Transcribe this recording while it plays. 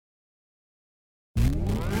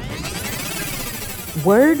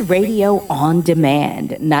Word Radio on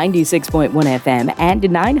Demand, 96.1 FM and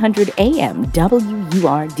 900 AM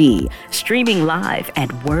WURD. Streaming live at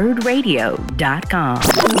wordradio.com.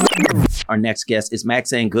 Our next guest is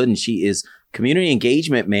Maxayn Gooden. She is Community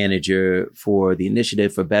Engagement Manager for the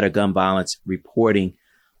Initiative for Better Gun Violence Reporting.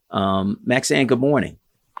 Maxayn, good morning.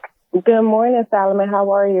 Good morning, Solomon.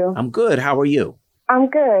 How are you? I'm good. How are you? I'm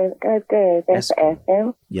good. Good. Thanks for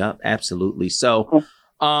asking. Yeah, absolutely. So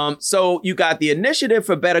you got the Initiative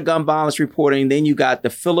for Better Gun Violence Reporting. Then you got the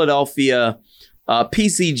Philadelphia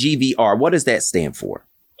PCGVR. What does that stand for?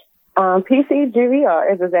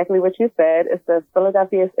 PCGVR is exactly what you said. It stands for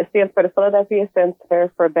the Philadelphia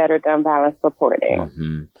Center for Better Gun Violence Reporting.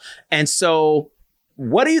 Mm-hmm. And so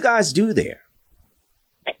what do you guys do there?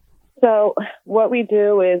 So what we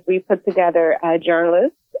do is we put together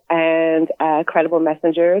journalists and credible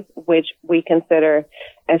messengers, which we consider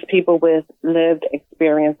as people with lived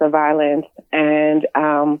experience of violence. And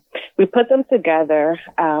we put them together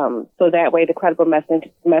so that way the credible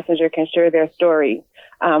messenger can share their story,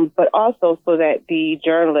 but also so that the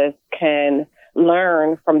journalist can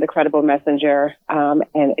learn from the credible messenger. And,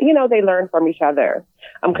 they learn from each other.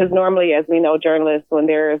 Because normally, as we know, journalists, when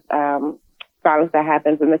there's violence that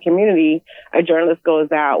happens in the community, a journalist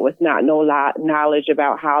goes out with not no knowledge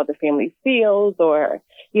about how the family feels or,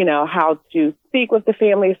 how to speak with the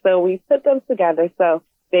family. So we put them together so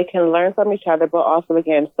they can learn from each other, but also,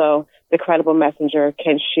 again, so the credible messenger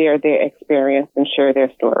can share their experience and share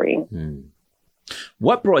their story.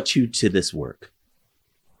 What brought you to this work?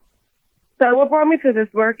 So what brought me to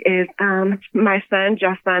this work is my son,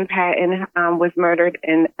 Justin Patton, was murdered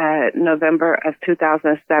in November of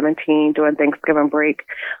 2017 during Thanksgiving break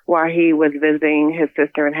while he was visiting his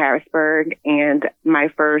sister in Harrisburg. And my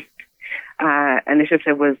first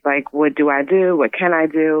initiative was like, what do I do? What can I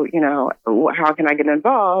do? How can I get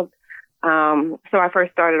involved? So I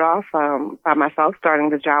first started off by myself, starting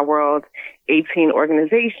the Job World 18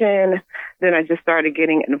 organization. Then I just started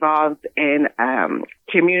getting involved in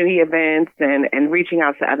community events and reaching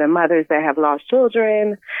out to other mothers that have lost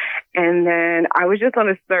children. And then I was just on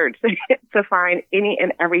a search to find any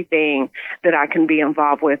and everything that I can be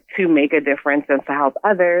involved with to make a difference and to help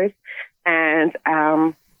others. And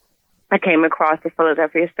I came across the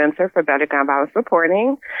Philadelphia Center for Better Gun Violence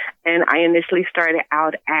Reporting, and I initially started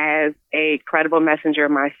out as a credible messenger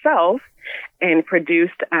myself and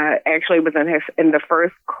produced, actually was in the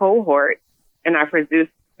first cohort, and I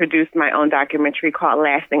produced my own documentary called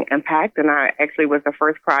Lasting Impact, and I actually was the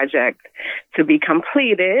first project to be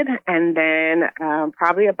completed. And then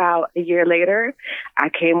probably about a year later, I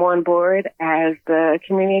came on board as the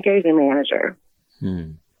Community Engagement Manager.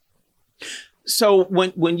 So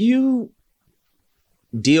when you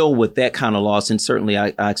deal with that kind of loss, and certainly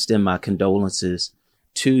I extend my condolences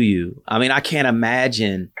to you. I mean, I can't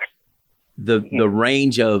imagine the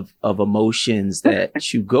range of emotions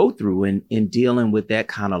that you go through in dealing with that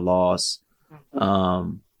kind of loss.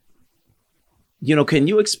 Can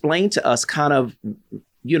you explain to us kind of,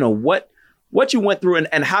 what you went through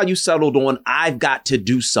and how you settled on, I've got to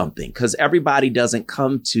do something, because everybody doesn't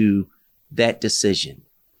come to that decision.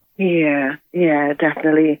 Yeah,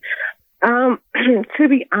 definitely. To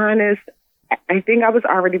be honest, I think I was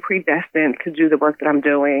already predestined to do the work that I'm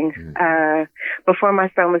doing. Before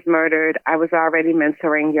my son was murdered, I was already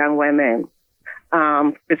mentoring young women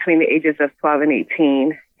between the ages of 12 and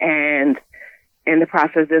 18. And in the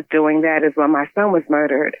process of doing that is when my son was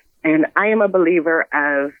murdered. And I am a believer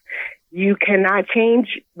of you cannot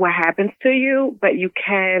change what happens to you, but you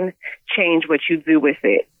can change what you do with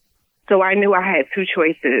it. So I knew I had two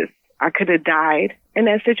choices. I could have died in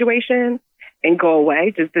that situation and go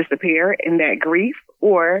away, just disappear in that grief,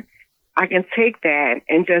 or I can take that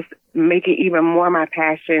and just make it even more my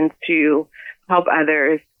passion to help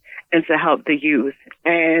others and to help the youth.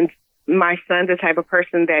 And my son, the type of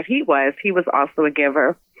person that he was also a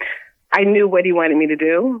giver. I knew what he wanted me to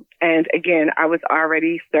do. And again, I was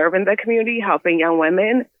already serving the community, helping young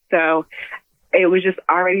women. So it was just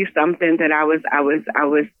already something that I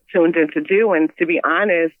was tuned in to do. And to be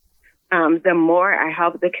honest, the more I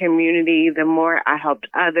helped the community, the more I helped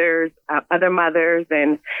others, other mothers,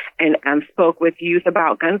 and spoke with youth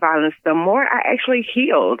about gun violence, the more I actually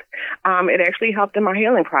healed. It actually helped in my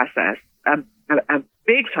healing process, a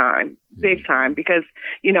big time, because,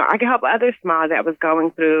 I could help others smile that was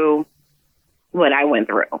going through what I went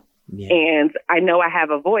through. Yeah. And I know I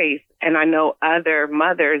have a voice, and I know other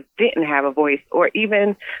mothers didn't have a voice, or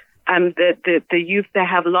even the youth that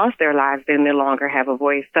have lost their lives, they no longer have a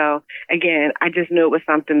voice. So again, I just knew it was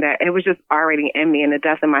something that it was just already in me, and the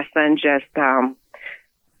death of my son just kind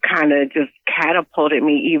of just catapulted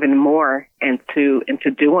me even more into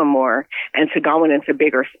doing more and to going into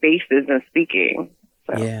bigger spaces and speaking.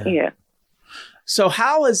 So, yeah. So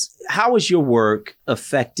how has your work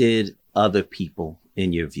affected other people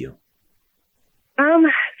in your view?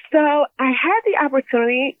 So I had the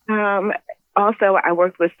opportunity. Also, I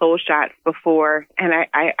worked with Soul Shots before, and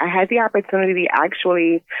I had the opportunity to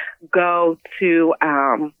actually go to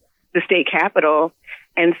the state capitol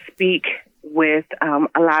and speak with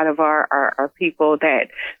a lot of our people that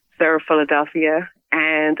serve Philadelphia.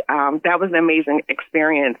 And that was an amazing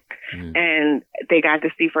experience. And they got to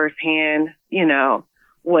see firsthand,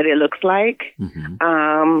 what it looks like.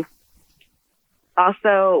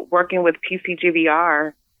 Also working with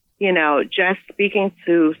PCGVR, just speaking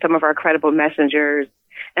to some of our credible messengers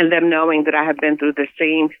and them knowing that I have been through the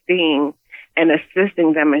same thing and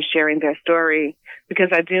assisting them in sharing their story. Because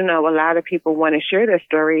I do know a lot of people want to share their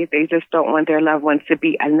story. They just don't want their loved ones to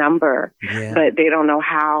be a number, but they don't know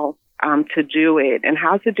how to do it and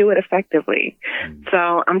how to do it effectively.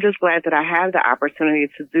 So I'm just glad that I have the opportunity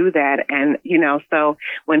to do that. And, so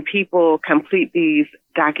when people complete these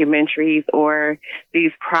documentaries or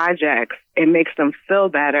these projects, it makes them feel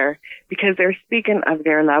better because they're speaking of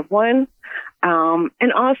their loved one.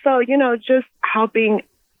 And also, just helping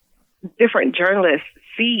different journalists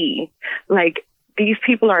see, like, these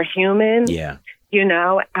people are human.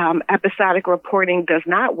 Episodic reporting does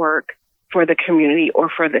not work for the community or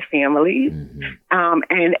for the families. And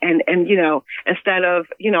instead of,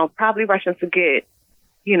 probably rushing to get,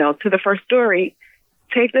 to the first story,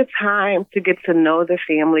 take the time to get to know the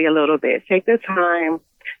family a little bit. Take the time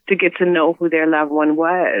to get to know who their loved one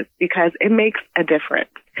was, because it makes a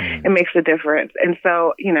difference. It makes a difference. And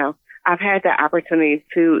so, I've had the opportunity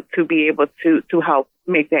to be able to help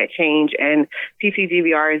make that change. And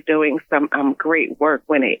PCGVR is doing some great work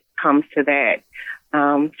when it comes to that.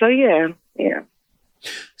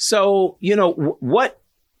 So,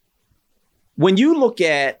 when you look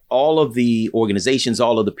at all of the organizations,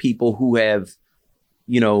 all of the people who have,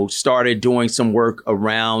 started doing some work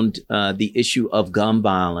around the issue of gun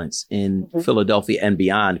violence in Philadelphia and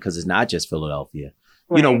beyond, because it's not just Philadelphia,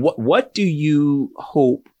 what do you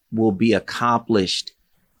hope will be accomplished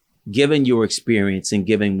given your experience and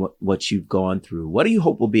given what you've gone through? What do you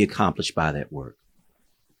hope will be accomplished by that work?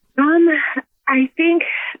 I think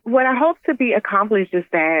what I hope to be accomplished is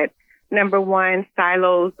that, number one,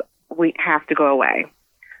 silos, we have to go away.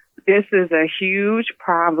 This is a huge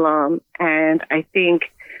problem, and I think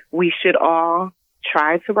we should all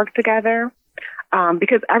try to work together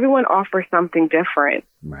because everyone offers something different.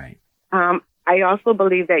 Right. I also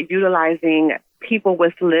believe that utilizing people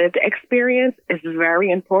with lived experience is very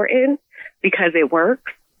important because it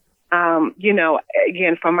works.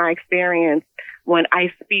 Again, from my experience, when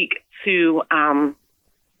I speak to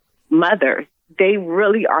mothers, they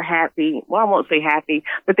really are happy. Well, I won't say happy,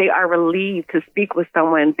 but they are relieved to speak with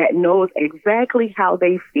someone that knows exactly how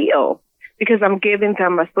they feel, because I'm giving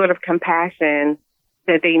them a sort of compassion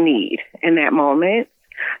that they need in that moment.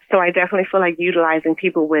 So I definitely feel like utilizing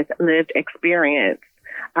people with lived experience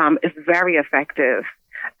is very effective.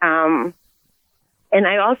 And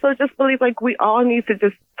I also just believe like we all need to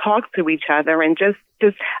just talk to each other and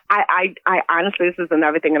I honestly, this is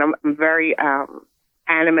another thing, and I'm very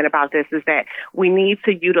adamant about this, is that we need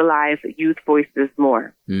to utilize youth voices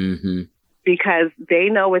more. Because they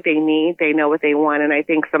know what they need, they know what they want. And I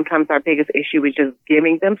think sometimes our biggest issue is just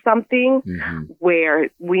giving them something where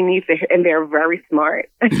we need to, and they're very smart.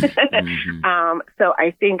 So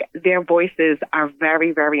I think their voices are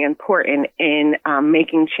very, very important in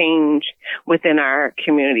making change within our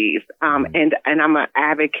communities. And I'm an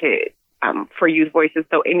advocate for youth voices.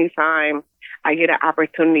 So anytime I get an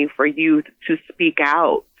opportunity for youth to speak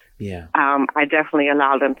out, I definitely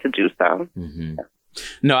allow them to do so.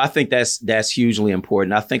 No, I think that's hugely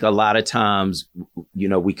important. I think a lot of times,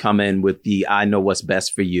 we come in with the I know what's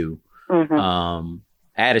best for you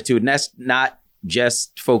attitude. And that's not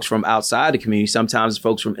just folks from outside the community. Sometimes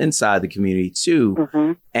folks from inside the community,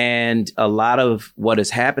 too. And a lot of what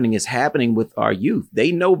is happening with our youth.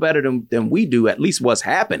 They know better than we do, at least what's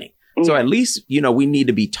happening. So at least, we need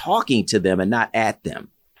to be talking to them and not at them.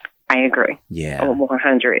 I agree. Yeah.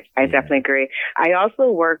 100. I definitely agree. I also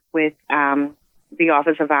work with the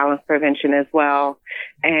Office of Violence Prevention as well.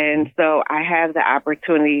 And so I have the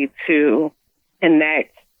opportunity to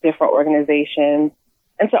connect different organizations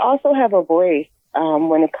and to also have a voice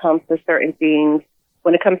when it comes to certain things,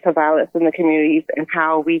 when it comes to violence in the communities, and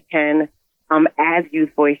how we can add youth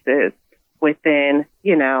voices within,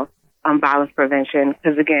 violence prevention,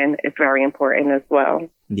 because again, it's very important as well.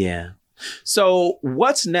 Yeah. So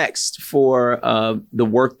what's next for the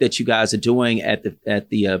work that you guys are doing at the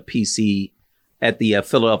PC at the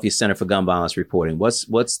Philadelphia Center for Gun Violence Reporting? What's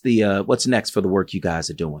next for the work you guys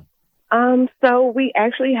are doing? So we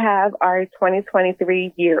actually have our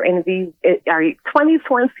 2023 year in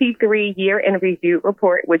review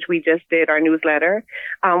report, which we just did, our newsletter,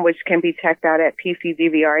 which can be checked out at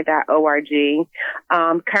pcgvr.org.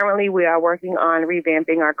 Currently, we are working on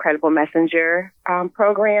revamping our Credible Messenger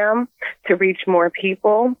program to reach more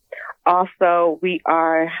people. Also, we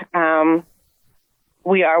are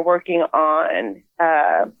working on,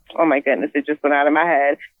 oh my goodness, it just went out of my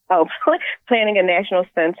head. Planning a national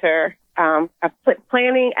center,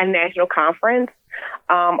 planning a national conference.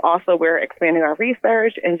 Also, we're expanding our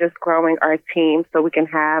research and just growing our team so we can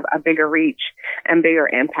have a bigger reach and bigger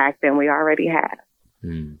impact than we already have.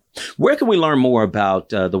 Where can we learn more about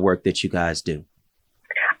the work that you guys do?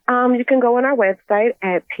 You can go on our website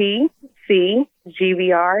at pcgvr.org.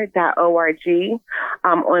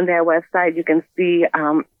 On that website, you can see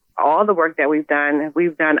all the work that we've done.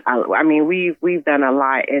 We've done a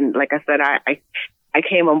lot. And like I said, I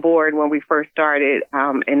came on board when we first started,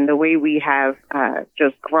 and the way we have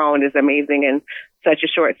just grown is amazing in such a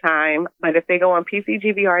short time. But if they go on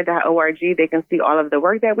pcgvr.org, they can see all of the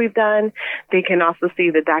work that we've done. They can also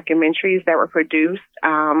see the documentaries that were produced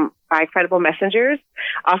by Credible Messengers.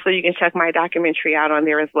 Also, you can check my documentary out on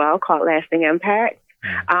there as well, called Lasting Impact.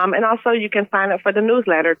 And also, you can sign up for the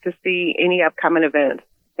newsletter to see any upcoming events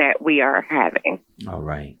that we are having. All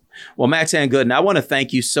right. Well, Maxayn Gooden, I want to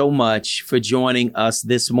thank you so much for joining us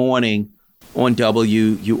this morning on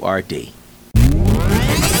WURD.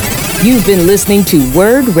 You've been listening to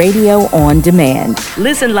Word Radio On Demand.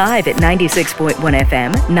 Listen live at 96.1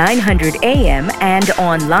 FM, 900 AM, and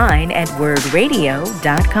online at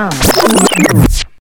wordradio.com.